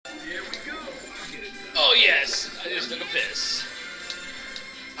Oh yes, I just took a piss.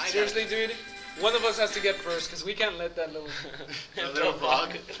 Seriously, dude? One of us has to get first, because we can't let that little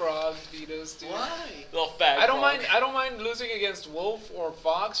frog beat us, dude. Why? Little fat I don't frog. mind losing against Wolf or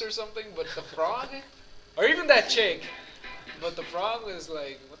Fox or something, but the frog, or even that chick, but the frog is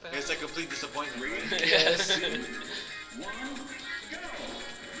like, what the heck? It's a complete disappointment, right? Yes.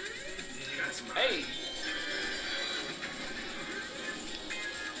 Hey.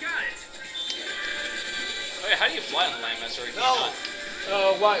 Got it. Oh yeah, how do you fly on the landmaster? Can you No.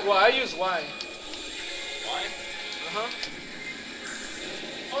 not? Y. Well, I use Y. Why? Uh-huh.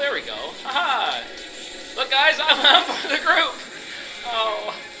 Oh, there we go. Haha! Look, guys, I'm part of the group.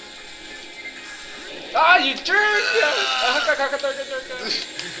 Oh. Ah, you jerk!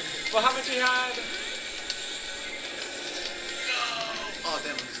 Well, how much you had? Oh,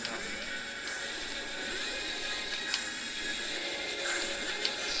 damn, I'm losing health.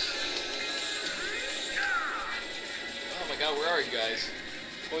 Oh my god, where are you guys?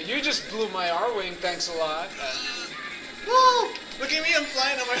 Well, you just blew my R-wing, thanks a lot. Woo! Look at me, I'm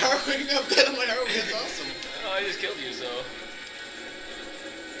flying on my Harwing. I'm dead on my Harwing. That's awesome. Oh, I just killed you, so.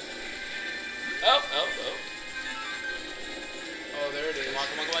 Oh. Oh, there it is.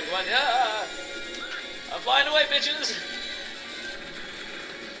 Come on. Yeah! I'm flying away, bitches!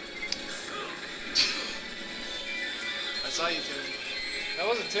 I saw you, Tim. That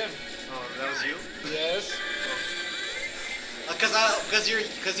wasn't Tim. Oh, that was you? Yes.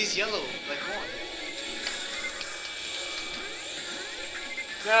 Cause he's yellow. Like, come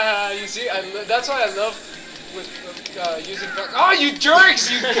on. You see, that's why I love with using. Oh, you jerks!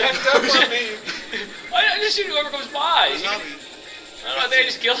 You ganged up on me. I just shoot whoever comes by. It's not me. I don't know, I think I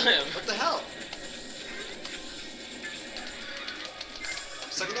just killed him. What the hell?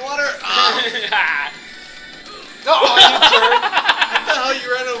 I'm stuck in the water. Ah! Oh, you jerk! What the hell? You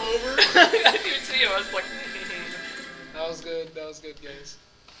ran him over? I didn't even see him. I was like, That was good. That was good, guys.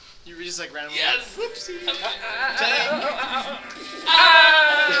 You just like ran him yes! over? Whoopsie.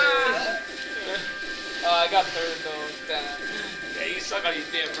 I got third though. Damn. Yeah, you suck on you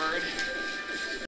damn bird.